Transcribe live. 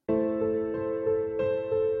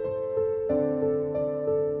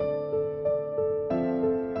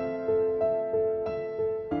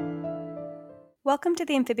Welcome to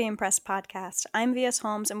the Amphibian Press podcast. I'm V.S.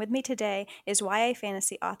 Holmes, and with me today is YA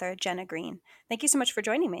fantasy author Jenna Greene. Thank you so much for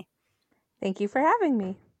joining me. Thank you for having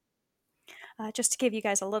me. Just to give you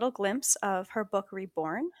guys a little glimpse of her book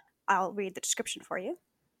Reborn, I'll read the description for you.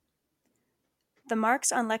 The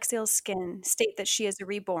marks on Lexiel's skin state that she is a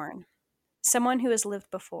reborn, someone who has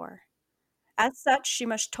lived before. As such, she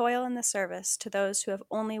must toil in the service to those who have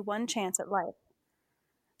only one chance at life.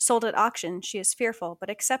 Sold at auction, she is fearful but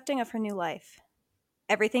accepting of her new life.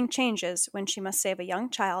 Everything changes when she must save a young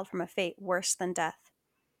child from a fate worse than death.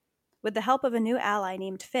 With the help of a new ally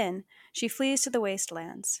named Finn, she flees to the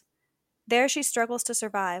wastelands. There she struggles to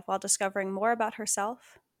survive while discovering more about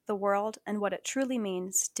herself, the world, and what it truly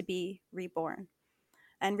means to be reborn.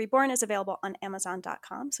 And Reborn is available on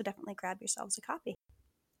Amazon.com, so definitely grab yourselves a copy.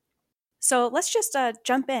 So let's just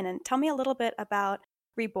jump in and tell me a little bit about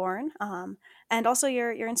Reborn and also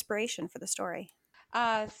your inspiration for the story.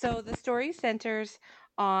 So the story centers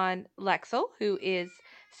on Lexel, who is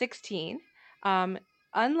 16. Um,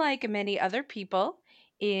 Unlike many other people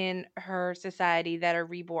in her society that are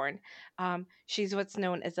reborn, she's what's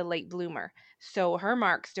known as a late bloomer. So her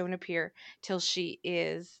marks don't appear till she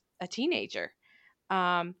is a teenager.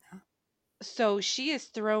 Um, so she is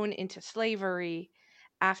thrown into slavery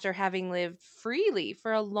after having lived freely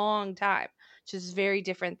for a long time, which is very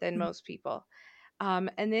different than most people.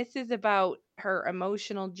 And this is about her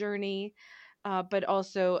emotional journey, but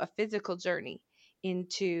also a physical journey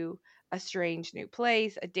into a strange new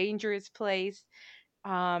place, a dangerous place.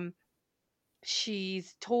 Um,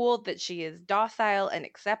 she's told that she is docile and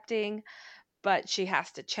accepting, but she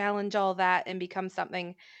has to challenge all that and become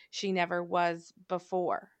something she never was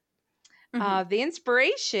before. Mm-hmm. The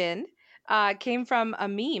inspiration came from a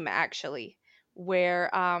meme, actually,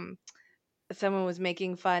 where someone was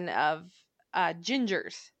making fun of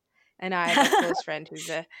gingers, and I have a close friend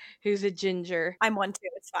who's a ginger, I'm one too,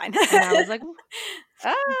 it's fine. and I was like,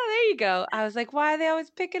 "Oh, there you go." I was like, "Why are they always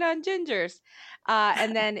picking on gingers?"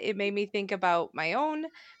 And then it made me think about my own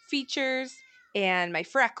features and my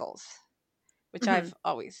freckles, which Mm-hmm. I've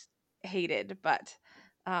always hated, but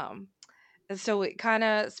um, so it kind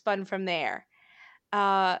of spun from there.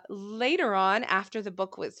 Later on, after the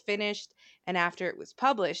book was finished and after it was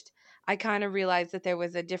published, I kind of realized that there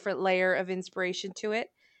was a different layer of inspiration to it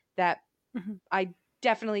that Mm-hmm. I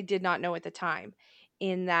definitely did not know at the time.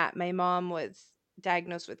 In that my mom was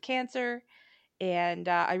diagnosed with cancer, and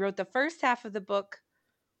I wrote the first half of the book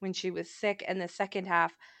when she was sick, and the second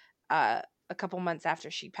half a couple months after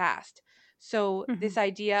she passed. So, Mm-hmm. this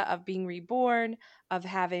idea of being reborn, of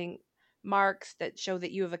having marks that show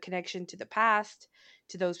that you have a connection to the past,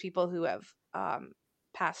 to those people who have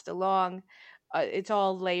passed along, it's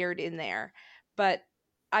all layered in there. But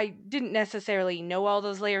I didn't necessarily know all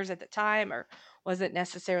those layers at the time, or wasn't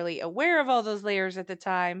necessarily aware of all those layers at the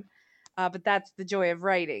time. But that's the joy of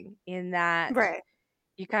writing, in that Right.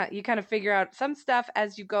 you kind of figure out some stuff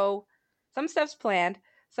as you go. Some stuff's planned,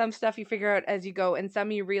 some stuff you figure out as you go, and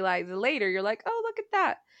some you realize later. You're like, oh, look at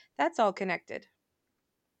that. That's all connected.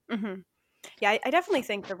 Mm-hmm. Yeah, I definitely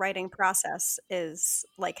think the writing process is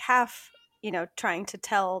like half, trying to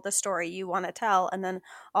tell the story you want to tell, and then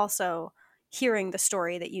also hearing the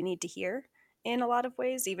story that you need to hear in a lot of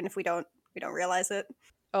ways, even if we don't realize it.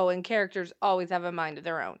 Oh, and characters always have a mind of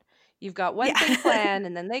their own. You've got one Yeah. thing planned,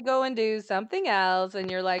 and then they go and do something else, and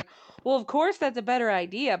you're like, well, of course that's a better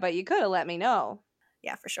idea, but you could have let me know.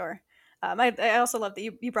 Yeah, for sure. I also love that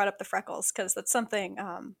you brought up the freckles because that's something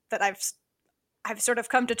that I've sort of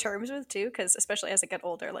come to terms with too, because especially as I get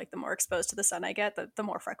older, like the more exposed to the sun I get, the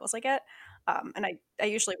more freckles I get. And I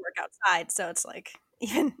usually work outside, so it's like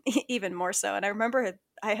even more so. And I remember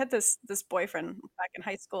I had this boyfriend back in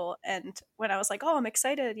high school, and when I was like, "Oh, I'm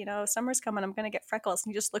excited, summer's coming, I'm gonna get freckles,"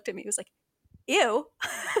 and he just looked at me, he was like, "Ew,"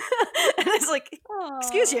 and I was like,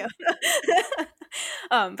 "Excuse you."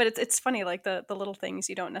 Aww. But it's funny, like the little things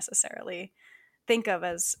you don't necessarily think of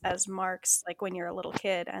as marks, like when you're a little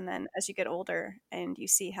kid, and then as you get older and you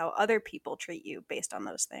see how other people treat you based on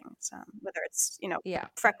those things, whether it's Yeah,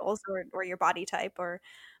 freckles or your body type or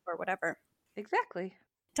whatever. exactly.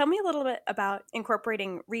 Tell me a little bit about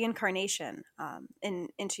incorporating reincarnation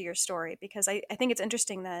into your story, because I think it's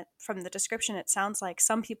interesting that from the description it sounds like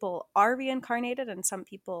some people are reincarnated and some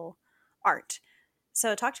people aren't.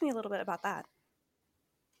 So talk to me a little bit about that.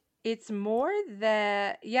 It's more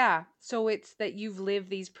that, yeah, so it's that you've lived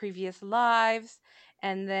these previous lives,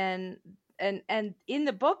 and then and in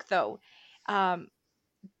the book though, um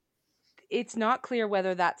it's not clear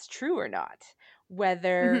whether that's true or not,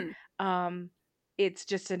 whether Hmm. um it's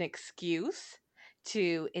just an excuse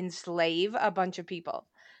to enslave a bunch of people.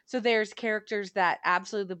 So there's characters that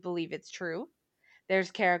absolutely believe it's true,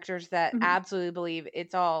 there's characters that Mhm. absolutely believe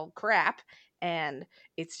it's all crap and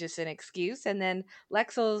it's just an excuse. And then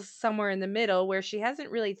Lexel's somewhere in the middle where she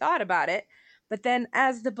hasn't really thought about it. But then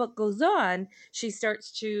as the book goes on, she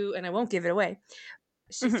starts to, and I won't give it away,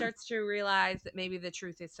 she Mhm. starts to realize that maybe the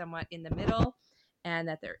truth is somewhat in the middle and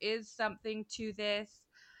that there is something to this.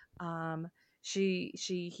 Um, she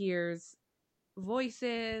hears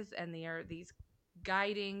voices and there are these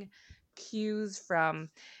guiding cues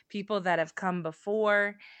from people that have come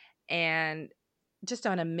before, and just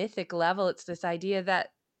on a mythic level it's this idea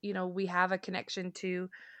that we have a connection to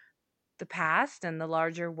the past and the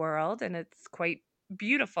larger world, and it's quite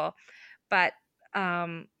beautiful. But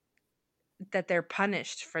um that they're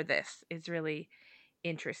punished for this is really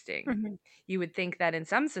interesting. Mhm. You would think that in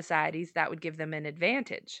some societies that would give them an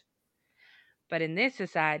advantage, but in this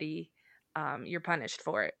society, you're punished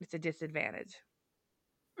for it. It's a disadvantage.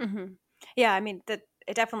 Mhm. Yeah, I mean, that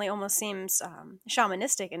it definitely almost seems,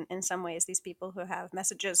 shamanistic in some ways, these people who have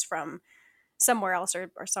messages from somewhere else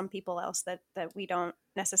or some people else that we don't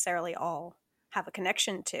necessarily all have a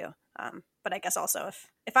connection to. But I guess also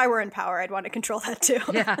if I were in power, I'd want to control that too.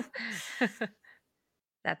 Yeah.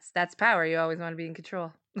 That's power. You always want to be in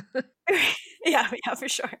control. Yeah, yeah, for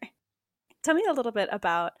sure. Tell me a little bit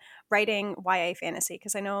about writing YA fantasy,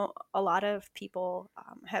 because I know a lot of people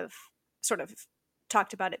have sort of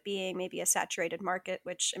talked about it being maybe a saturated market,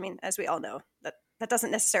 which, I mean, as we all know, that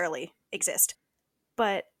doesn't necessarily exist.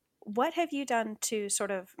 But what have you done to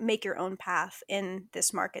sort of make your own path in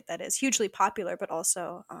this market that is hugely popular, but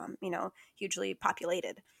also, hugely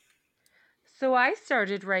populated? So I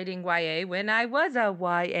started writing YA when I was a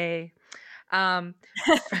YA.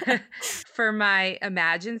 For, for my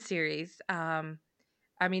Imagine series.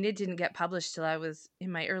 I mean, it didn't get published till I was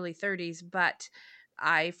in my early 30s, but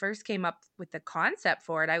I first came up with the concept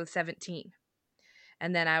for it. I was 17.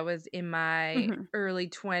 And then I was in my Hmm. early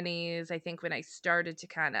 20s, I think, when I started to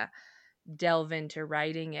kind of delve into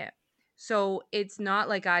writing it. So it's not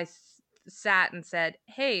like sat and said,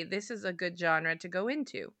 hey, this is a good genre to go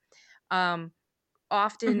into. Um,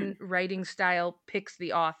 Hmm. Often writing style picks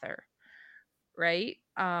the author, right?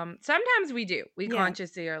 Sometimes we do. We Yeah.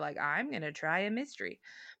 consciously are like, I'm going to try a mystery.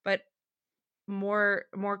 But more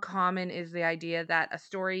common is the idea that a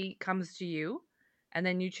story comes to you and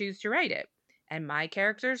then you choose to write it. And my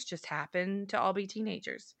characters just happen to all be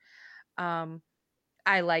teenagers. Um,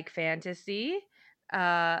 I like fantasy.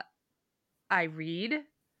 Uh, I read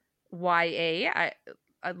YA.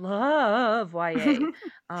 I love YA.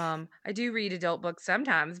 I do read adult books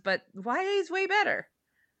sometimes, but YA is way better.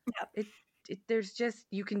 Yeah. It, there's just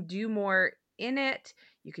you can do more in it,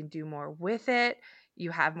 you can do more with it,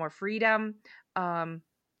 you have more freedom.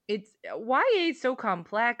 It's YA is so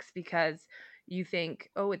complex because you think,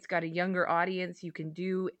 oh, it's got a younger audience, you can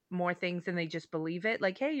do more things than they just believe it.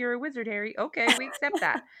 Like, hey, you're a wizard, Harry. Okay, we accept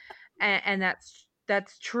that. And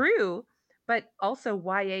that's true, but also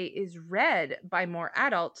YA is read by more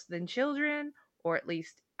adults than children, or at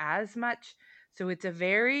least as much. So it's a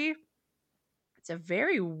very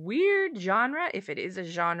weird genre, if it is a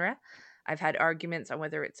genre. I've had arguments on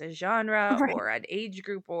whether it's a genre Right. or an age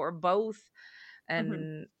group or both. Hmm.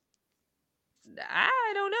 And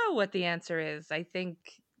I don't know what the answer is. I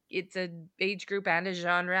think it's an age group and a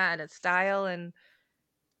genre and a style, and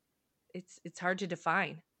it's hard to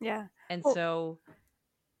define. Yeah. And Well, so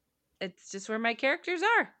it's just where my characters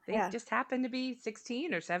are. They yeah. just happen to be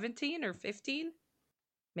 16 or 17 or 15.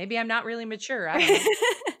 Maybe I'm not really mature. I don't know.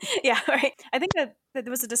 Yeah, right. I think that there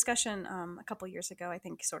was a discussion a couple years ago, I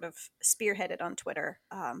think sort of spearheaded on Twitter,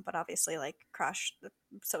 but obviously like crushed the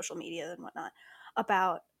social media and whatnot,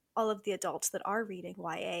 about all of the adults that are reading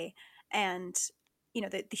YA and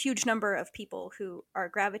the huge number of people who are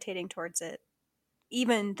gravitating towards it,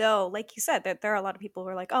 even though, like you said, that there are a lot of people who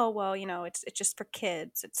are like, oh well, it's just for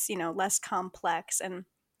kids, it's less complex, and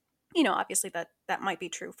obviously that might be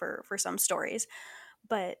true for some stories,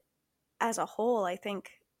 but as a whole, I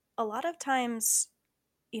think a lot of times,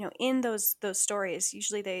 in those stories,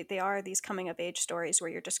 usually they are these coming of age stories where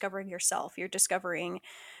you're discovering yourself, you're discovering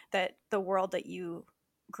that the world that you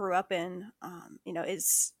grew up in,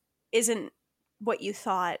 isn't what you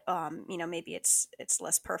thought. Maybe it's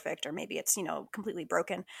less perfect, or maybe it's completely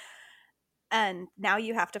broken, and now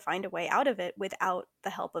you have to find a way out of it without the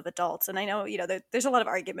help of adults. And I know there's a lot of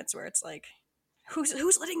arguments where it's like,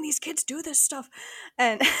 who's letting these kids do this stuff,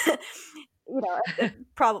 and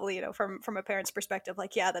probably from a parent's perspective,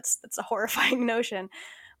 like, yeah, that's a horrifying notion.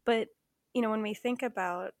 But when we think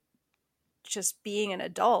about just being an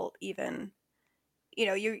adult, even,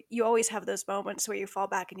 you always have those moments where you fall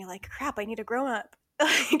back and you're like, crap, I need to grow up.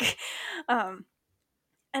 Like, um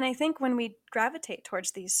And I think when we gravitate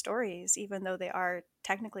towards these stories, even though they are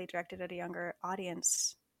technically directed at a younger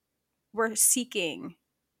audience, we're seeking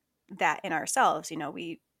that in ourselves. You know,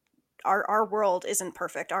 our world isn't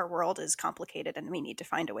perfect. Our world is complicated and we need to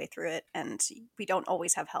find a way through it. And we don't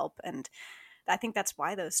always have help. And I think that's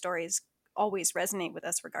why those stories always resonate with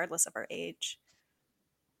us, regardless of our age.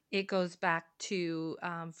 It goes back to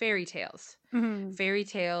fairy tales. Mm-hmm. Fairy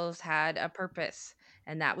tales had a purpose,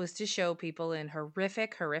 and that was to show people in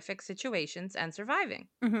horrific, horrific situations and surviving.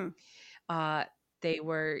 Mm-hmm. Uh, they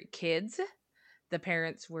were kids, the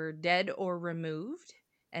parents were dead or removed,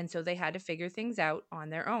 and so they had to figure things out on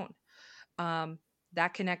their own. Um,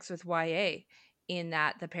 that connects with YA in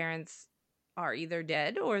that the parents are either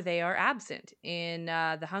dead or they are absent. In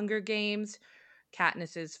The Hunger Games,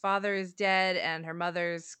 Katniss's father is dead and her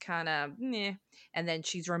mother's kind of meh, and then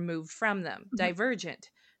she's removed from them. Mm-hmm. Divergent.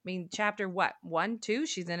 I mean, chapter what? 1, 2,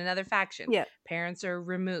 she's in another faction. Yeah. Parents are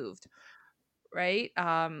removed, right?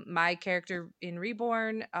 My character in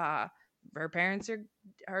Reborn, her parents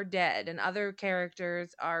are dead, and other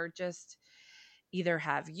characters are just either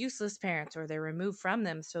have useless parents or they're removed from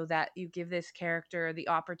them, so that you give this character the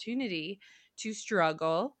opportunity to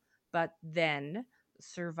struggle but then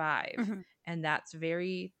survive. Mm-hmm. And that's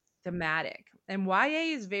very thematic. And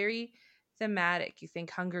YA is very thematic. You think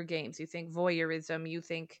Hunger Games, you think voyeurism, you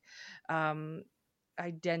think um,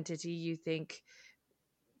 identity, you think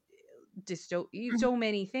so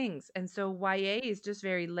many things. And so YA is just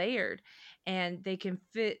very layered, and they can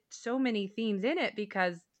fit so many themes in it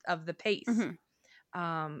because of the pace.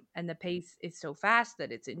 Mm-hmm. And the pace is so fast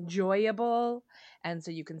that it's enjoyable, and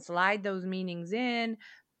so you can slide those meanings in,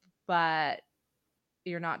 but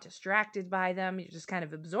you're not distracted by them. You're just kind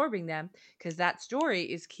of absorbing them because that story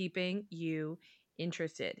is keeping you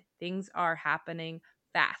interested. Things are happening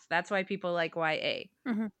fast. That's why people like YA,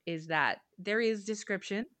 Mm-hmm. is that there is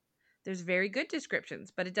description. There's very good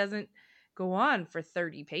descriptions, but it doesn't go on for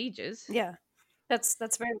 30 pages, Yeah. That's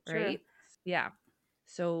very true. right? Yeah.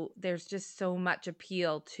 So there's just so much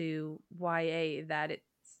appeal to YA that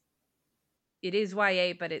it is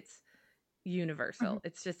YA, but it's Mm-hmm. universal.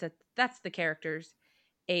 It's just that that's the character's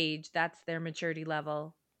age, that's their maturity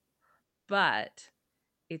level, but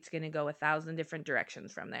it's going to go 1,000 different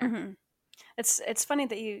directions from there. Mm-hmm. It's funny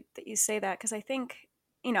that you say that, because I think,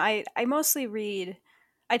 you know, I mostly read,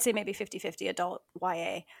 I'd say maybe 50-50 adult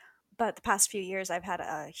YA, but the past few years I've had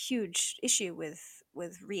a huge issue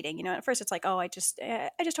with reading. You know, at first it's like, oh, I just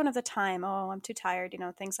don't have the time. Oh, I'm too tired. You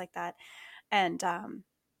know, things like that. And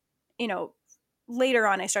you know, later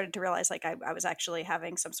on I started to realize like I was actually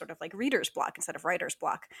having some sort of like reader's block instead of writer's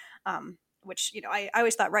block. Which, you know, I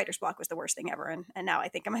always thought writer's block was the worst thing ever, and now I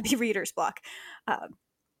think it might be reader's block. Um,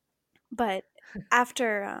 but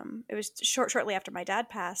after it was shortly after my dad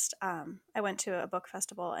passed, I went to a book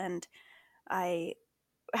festival, and I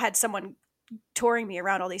had someone touring me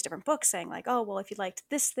around all these different books, saying like, oh, well, if you liked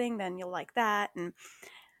this thing, then you'll like that. And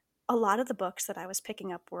a lot of the books that I was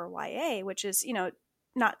picking up were YA, which is, you know,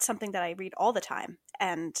 not something that I read all the time.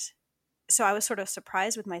 And so I was sort of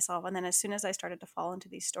surprised with myself. And then as soon as I started to fall into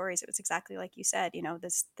these stories, it was exactly like you said, you know,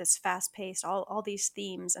 this fast paced, all these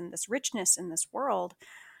themes and this richness in this world,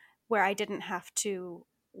 where I didn't have to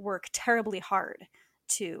work terribly hard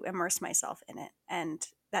to immerse myself in it. And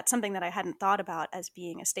that's something that I hadn't thought about as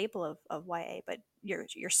being a staple of YA, but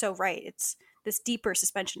you're so right. It's this deeper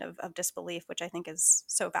suspension of disbelief, which I think is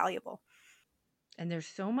so valuable. And there's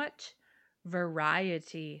so much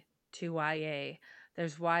variety to YA.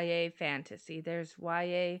 There's YA fantasy, there's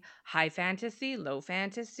YA high fantasy, low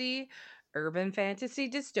fantasy, urban fantasy,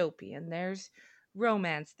 dystopian. There's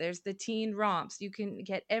romance, there's the teen romps. You can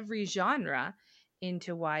get every genre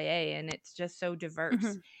into YA, and it's just so diverse.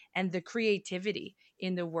 Hmm. And the creativity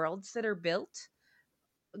in the worlds that are built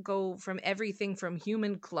go from everything from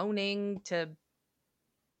human cloning to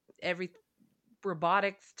every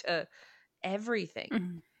robotics to everything.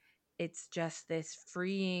 Hmm. It's just this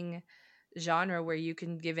freeing genre where you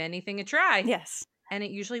can give anything a try, Yes. and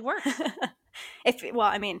it usually works. If well,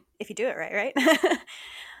 I mean, if you do it right, right?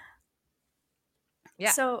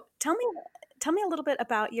 Yeah. So tell me a little bit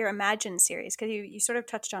about your Imagine series, because you sort of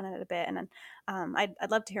touched on it a bit, and then I'd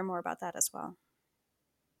love to hear more about that as well.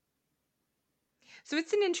 So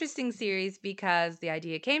it's an interesting series because the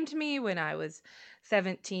idea came to me when I was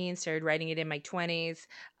 17, started writing it in my 20s,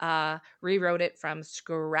 rewrote it from Oh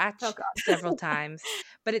scratch God. several times.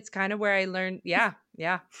 But it's kind of where I learned, yeah,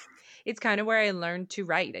 yeah. It's kind of where I learned to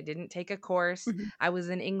write. I didn't take a course. Hmm. I was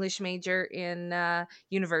an English major in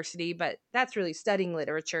university, but that's really studying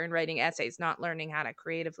literature and writing essays, not learning how to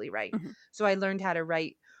creatively write. Hmm. So I learned how to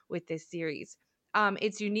write with this series.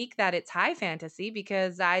 It's unique that it's high fantasy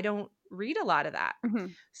because I don't read a lot of that.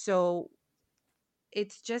 Mhm. So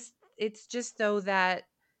it's just though that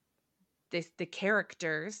the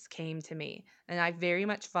characters came to me, and I very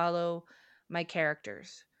much follow my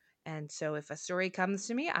characters. And so if a story comes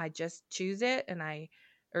to me, I just choose it, and I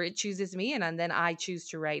or it chooses me, and then I choose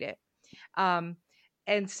to write it. Um,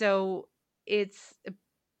 and so it's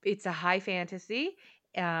it's a high fantasy,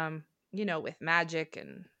 um, with magic,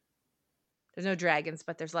 and there's no dragons,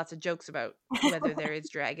 but there's lots of jokes about whether there is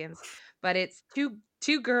dragons. But it's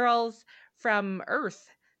two girls from Earth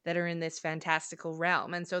that are in this fantastical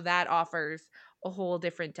realm. And so that offers a whole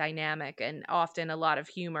different dynamic and often a lot of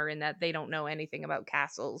humor in that they don't know anything about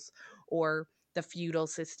castles or the feudal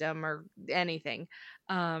system or anything.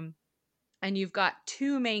 Um, and you've got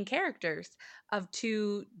two main characters of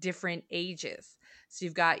two different ages. So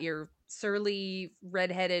you've got your surly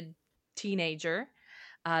redheaded teenager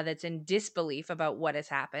that's in disbelief about what has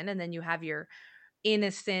happened, and then you have your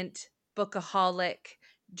innocent bookaholic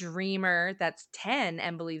dreamer that's 10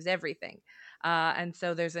 and believes everything. And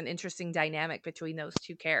so there's an interesting dynamic between those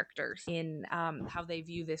two characters in how they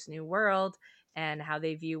view this new world and how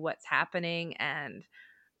they view what's happening and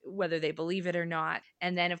whether they believe it or not.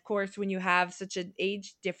 And then, of course, when you have such an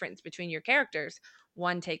age difference between your characters,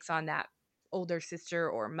 one takes on that older sister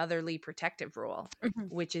or motherly protective role, Mhm.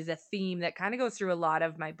 which is a theme that kind of goes through a lot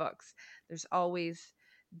of my books. There's always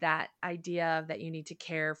that idea that you need to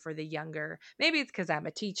care for the younger. Maybe it's because I'm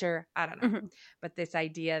a teacher. I don't know. Mhm. But this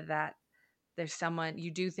idea that there's someone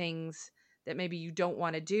you do things that maybe you don't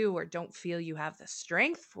want to do or don't feel you have the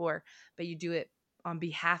strength for, but you do it on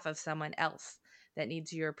behalf of someone else that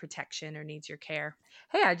needs your protection or needs your care.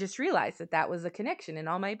 Hey, I just realized that that was a connection in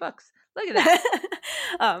all my books. Look at that.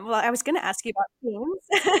 Well, I was gonna ask you about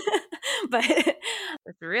themes, but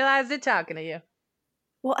Just realized it talking to you.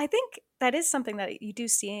 well, I think that is something that you do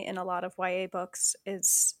see in a lot of YA books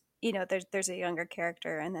is, there's a younger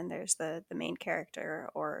character and then there's the main character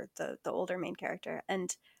or the older main character.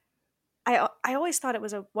 And I always thought it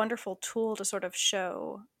was a wonderful tool to sort of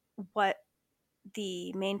show what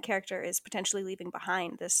the main character is potentially leaving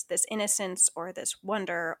behind, this innocence or this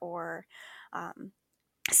wonder or um,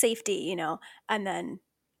 safety, and then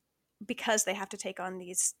because they have to take on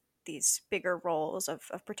these bigger roles of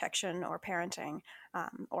protection or parenting,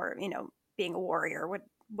 or being a warrior,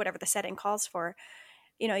 whatever the setting calls for,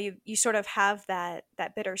 you sort of have that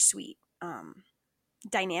bittersweet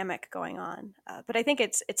dynamic going on. But I think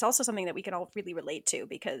it's also something that we can all really relate to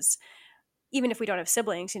because even if we don't have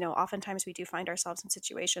siblings, oftentimes we do find ourselves in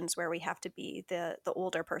situations where we have to be the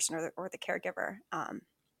older person or the caregiver,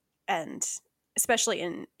 and especially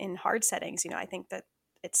in hard settings, I think that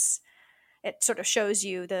it sort of shows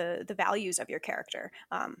you the values of your character,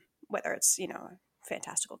 whether it's a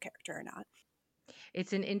fantastical character or not.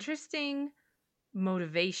 It's an interesting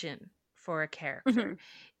motivation for a character Hmm.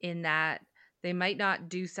 in that they might not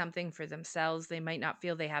do something for themselves. They might not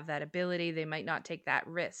feel they have that ability. They might not take that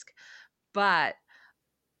risk, but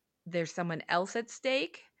there's someone else at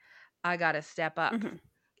stake. I got to step up. Hmm.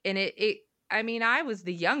 And I mean, I was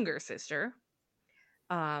the younger sister.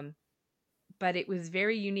 Um, but it was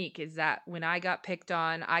very unique is that when I got picked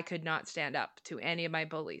on, I could not stand up to any of my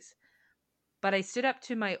bullies. But I stood up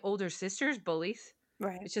to my older sister's bullies,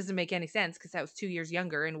 Right. which doesn't make any sense because I was 2 years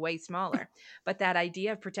younger and way smaller. But that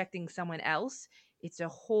idea of protecting someone else, it's a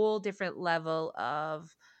whole different level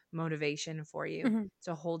of motivation for you. Hmm. It's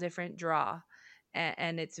a whole different draw.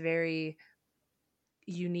 And it's very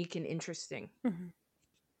unique and interesting. Hmm.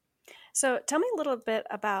 So tell me a little bit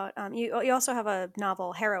about, you also have a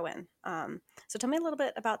novel, Heroine. So tell me a little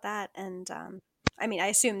bit about that. And I mean, I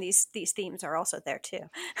assume these themes are also there too.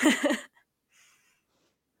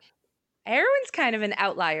 Heroine's kind of an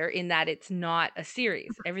outlier in that it's not a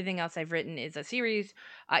series. Everything else I've written is a series.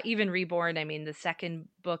 Even Reborn, I mean, the second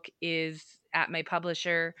book is at my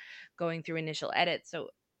publisher going through initial edits.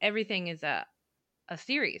 So everything is a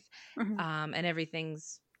series, Hmm. and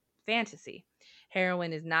everything's fantasy.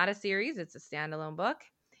 Heroine is not a series, it's a standalone book.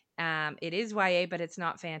 It is YA, but it's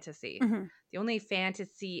not fantasy. Hmm. The only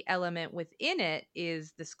fantasy element within it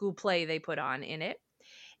is the school play they put on in it.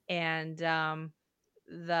 And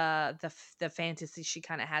the fantasy she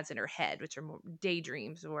kind of has in her head, which are more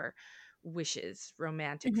daydreams or wishes,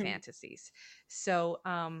 romantic Hmm. fantasies. So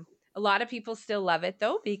a lot of people still love it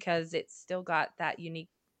though because it's still got that unique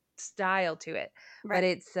style to it, but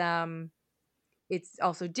Right. it's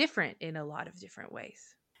also different in a lot of different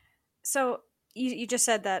ways. So you just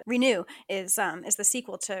said that Renew is the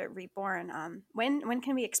sequel to Reborn. When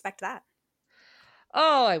can we expect that?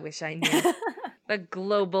 Oh, I wish I knew. The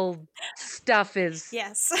global stuff is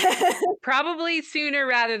Yes. probably sooner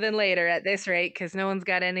rather than later at this rate because no one's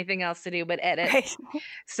got anything else to do but edit. Right.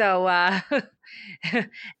 So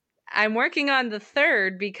I'm working on the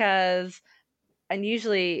third because and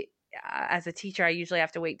usually as a teacher I usually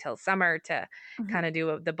have to wait till summer to Mhm. kind of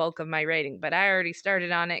do the bulk of my writing, but I already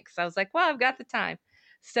started on it because I was like, well, I've got the time.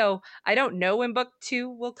 So I don't know when book 2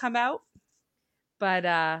 will come out,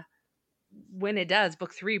 but when it does,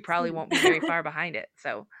 book 3 probably Soon. won't be very far behind it.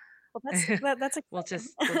 So Well, that's exciting. we'll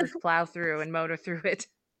just plow through and motor through it.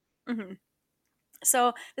 Mhm.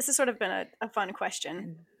 So this has sort of been a fun question.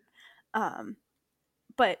 And Um,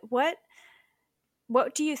 but what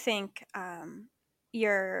do you think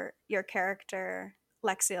your character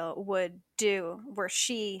Lexiel would do were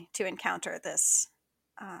she to encounter this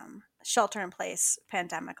shelter in place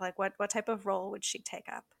pandemic? Like what type of role would she take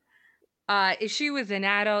up? if she was an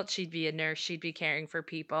adult, she'd be a nurse. She'd be caring for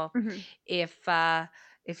people. Hmm.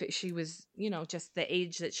 She was, just the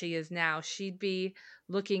age that she is now, she'd be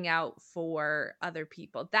looking out for other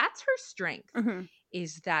people. That's her strength, Hmm.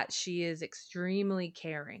 is that she is extremely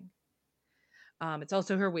caring. It's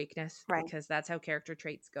also her weakness Right. because that's how character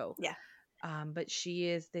traits go. Yeah. But she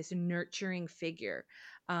is this nurturing figure.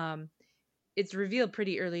 Um, it's revealed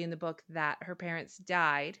pretty early in the book that her parents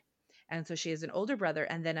died, and so she has an older brother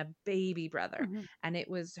and then a baby brother, Hmm. and it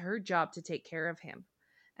was her job to take care of him.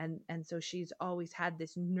 And so she's always had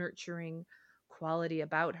this nurturing quality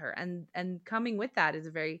about her, and coming with that is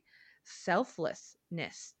a very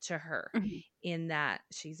selflessness to her, Hmm. in that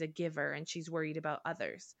she's a giver and she's worried about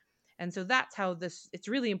others. And so that's how this it's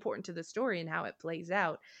really important to the story and how it plays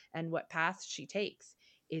out and what path she takes,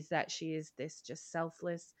 is that she is this just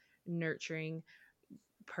selfless, nurturing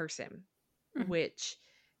person, Hmm. which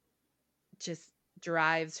just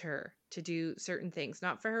drives her to do certain things,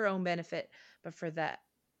 not for her own benefit, but for the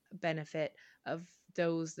benefit of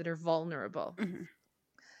those that are vulnerable. Hmm.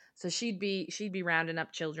 So she'd be rounding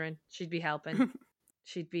up children, she'd be helping,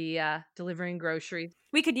 she'd be delivering groceries.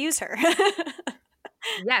 We could use her.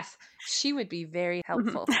 Yes, she would be very Hmm.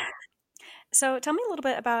 helpful. So tell me a little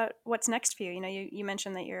bit about what's next for you. You know, you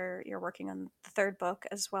mentioned that you're working on the third book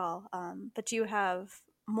as well. But do you have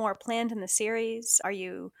more planned in the series? Are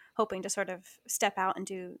you hoping to sort of step out and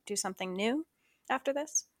do something new after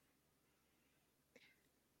this?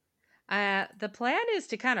 The plan is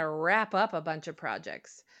to kind of wrap up a bunch of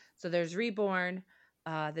projects. So there's Reborn,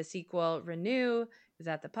 the sequel Renew is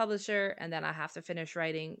at the publisher, and then I have to finish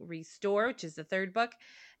writing Restore, which is the third book,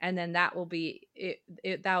 and then that will be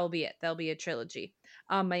it. That will be it. There'll be a trilogy.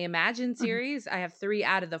 My Imagine Hmm. series, I have 3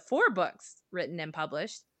 out of the 4 books written and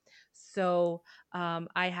published. So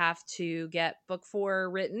I have to get book 4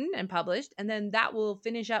 written and published, and then that will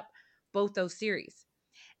finish up both those series.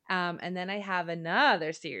 And then I have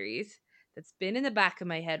another series that's been in the back of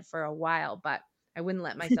my head for a while, but I wouldn't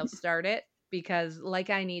let myself start it because, like,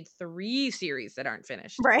 I need 3 series that aren't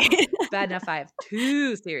finished. Right. It's bad enough I have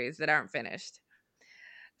 2 series that aren't finished.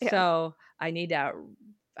 Yeah. So I need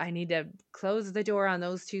to close the door on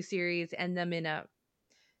those 2 series, end them in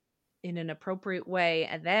an appropriate way,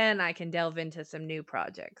 and then I can delve into some new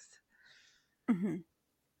projects. Hmm.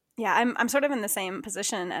 Yeah, I'm sort of in the same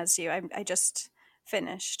position as you. I just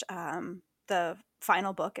finished the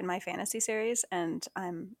final book in my fantasy series, and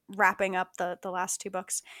I'm wrapping up the last 2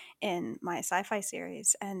 books in my sci-fi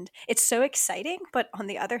series, and it's so exciting. But on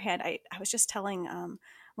the other hand, I was just telling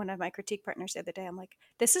one of my critique partners the other day, I'm like,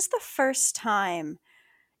 this is the first time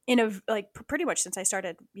in a like pretty much since I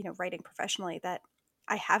started, writing professionally, that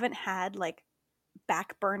I haven't had like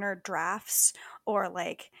back burner drafts or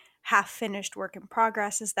like half finished work in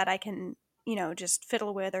progresses that I can, just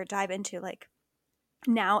fiddle with or dive into. Like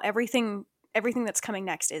now everything that's coming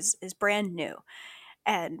next is brand new.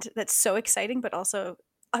 And that's so exciting but also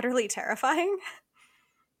utterly terrifying.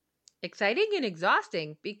 Exciting and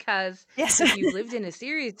exhausting because Yes. if you've lived in a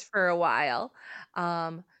series for a while,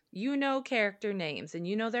 you know character names and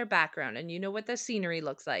you know their background and you know what the scenery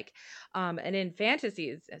looks like. And in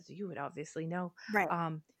fantasies, as you would obviously know, Right.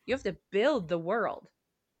 you have to build the world.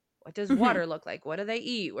 What does Hmm. water look like? What do they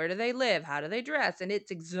eat? Where do they live? How do they dress? And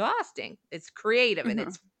it's exhausting. It's creative and Hmm.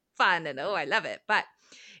 it's fun and oh, I love it. But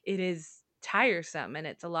it is tiresome and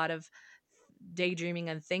it's a lot of daydreaming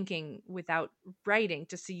and thinking without writing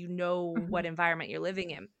to so you know Hmm. what environment you're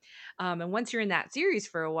living in. And once you're in that series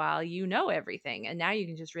for a while, you know everything. And now you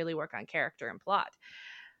can just really work on character and plot.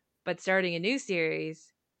 But starting a new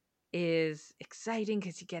series is exciting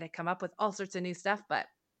because you get to come up with all sorts of new stuff, but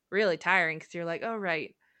really tiring because you're like, oh,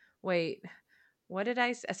 right, wait, what did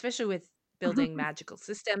especially with building Hmm. magical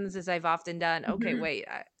systems as I've often done. Okay, Hmm. wait,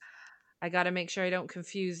 I got to make sure I don't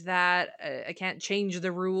confuse that. I can't change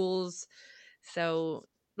the rules. So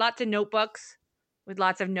lots of notebooks with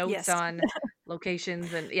lots of notes Yes. on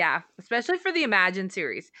locations, and yeah, especially for the Imagine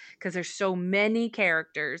series because there's so many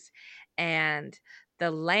characters and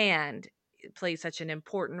the land plays such an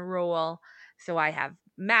important role. So I have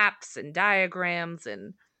maps and diagrams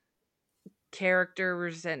and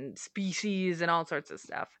characters and species and all sorts of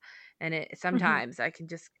stuff. And it Mhm. sometimes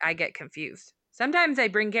I get confused. Sometimes I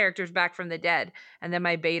bring characters back from the dead and then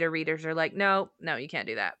my beta readers are like, "No, no, you can't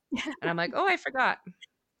do that." And I'm like, "Oh, I forgot.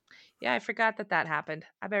 Yeah, I forgot that that happened.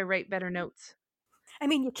 I better write better notes." I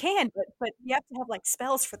mean, you can, but you have to have, like,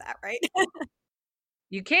 spells for that, right?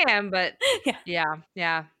 You can, but Yeah. yeah,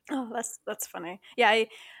 yeah. Oh, that's funny. Yeah,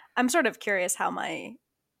 I'm sort of curious how my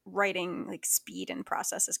writing, like, speed and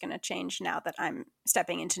process is gonna change now that I'm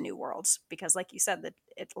stepping into new worlds because like you said, that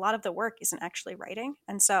a lot of the work isn't actually writing,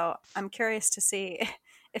 and so I'm curious to see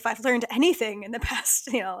if I've learned anything in the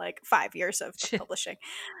past, like, 5 years of publishing.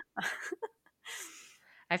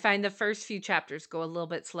 I find the first few chapters go a little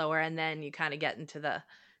bit slower and then you kind of get into the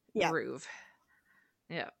Yeah. groove.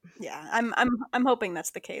 Yeah. Yeah, I'm hoping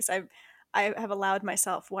that's the case. I have allowed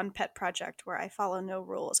myself one pet project where I follow no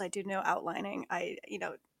rules. I do no outlining.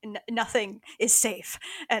 Nothing is safe,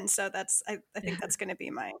 and so I think that's going to be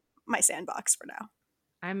my sandbox for now.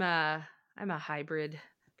 I'm a I'm a hybrid.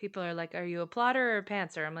 People are like, "Are you a plotter or a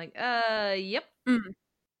pantser?" I'm like, yep. Mm.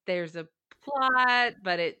 There's a plot,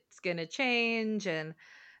 but it's gonna change." And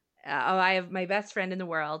oh, I have my best friend in the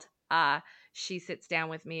world. She sits down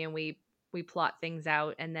with me and we plot things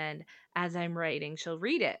out. And then as I'm writing, she'll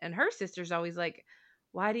read it. And her sister's always like,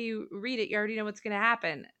 "Why do you read it? You already know what's gonna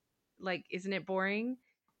happen. Like, isn't it boring?"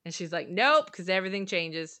 And she's like, "Nope, because everything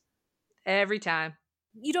changes every time."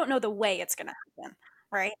 You don't know the way it's going to happen,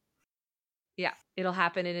 right? Yeah, it'll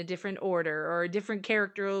happen in a different order or a different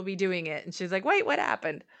character will be doing it. And she's like, "Wait, what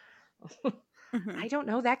happened?" Hmm. I don't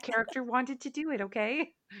know. That character wanted to do it,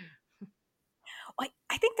 okay?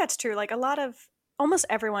 I think that's true. Like a lot of almost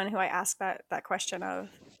everyone who I ask that question of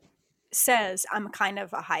says I'm kind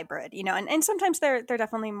of a hybrid, and sometimes they're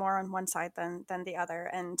definitely more on one side than the other,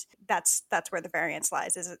 and that's where the variance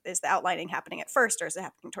lies. Is the outlining happening at first, or is it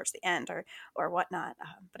happening towards the end, or whatnot?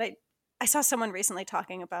 But I saw someone recently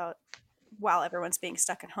talking about while everyone's being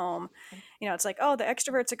stuck at home, it's like, oh, the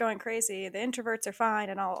extroverts are going crazy, the introverts are fine,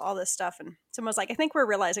 and all this stuff, and someone was like, I think we're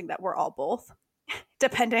realizing that we're all both,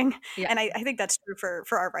 depending, Yeah. and I think that's true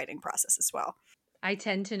for our writing process as well. I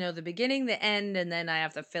tend to know the beginning, the end, and then I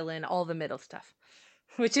have to fill in all the middle stuff,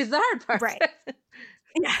 which is the hard part. Right.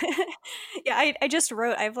 Yeah. Yeah, I just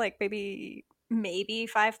wrote I have, like, maybe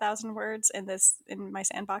 5,000 words in my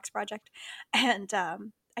sandbox project, and,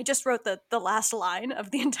 I just wrote the last line of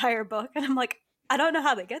the entire book, and I'm like, "I don't know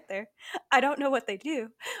how they get there. I don't know what they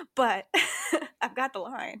do, but I've got the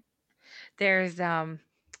line." There's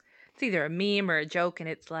it's either a meme or a joke, and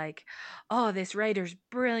it's like, "Oh, this writer's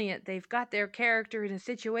brilliant. They've got their character in a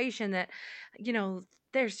situation that, you know,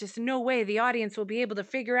 there's just no way the audience will be able to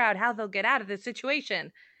figure out how they'll get out of this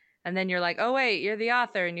situation." And then you're like, "Oh wait, you're the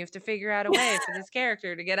author and you have to figure out a way for this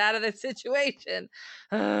character to get out of this situation."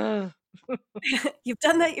 Ugh. You've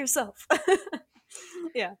done that yourself.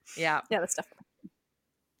 Yeah. Yeah. Yeah, that's definitely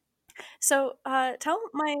so, tell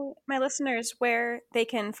my listeners where they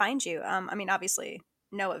can find you. I mean, obviously,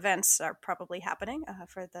 no events are probably happening,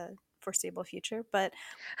 for the foreseeable future, but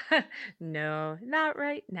No, not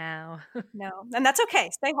right now. no, and that's okay.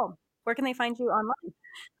 Stay home. Where can they find you online?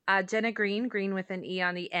 Jenna Greene, Green with an E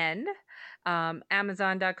on the end.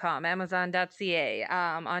 Amazon.com, Amazon.ca,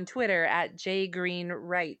 on Twitter at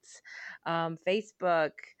jgreenwrites,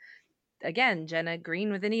 Facebook, again, Jenna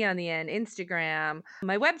Greene with an E on the end, Instagram,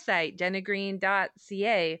 my website,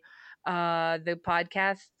 jennagreen.ca, the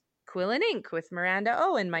podcast Quill and Ink with Miranda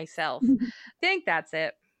O and myself. I think that's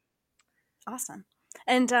it. Awesome.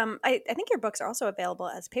 And I think your books are also available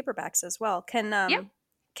as paperbacks as well. Yep.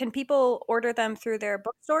 Can people order them through their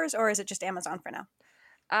bookstores, or is it just Amazon for now?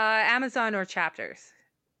 Amazon or chapters.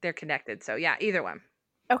 They're connected. So yeah, either one.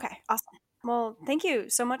 Okay, awesome. Well, thank you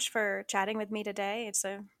so much for chatting with me today. It's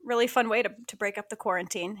a really fun way to break up the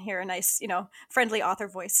quarantine. Hear a nice, friendly author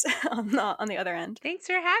voice on the other end. Thanks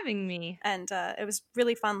for having me. And it was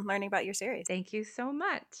really fun learning about your series. Thank you so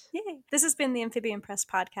much. Yay! This has been the Amphibian Press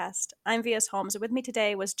podcast. I'm V.S. Holmes, and with me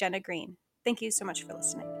today was Jenna Greene. Thank you so much for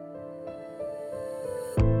listening.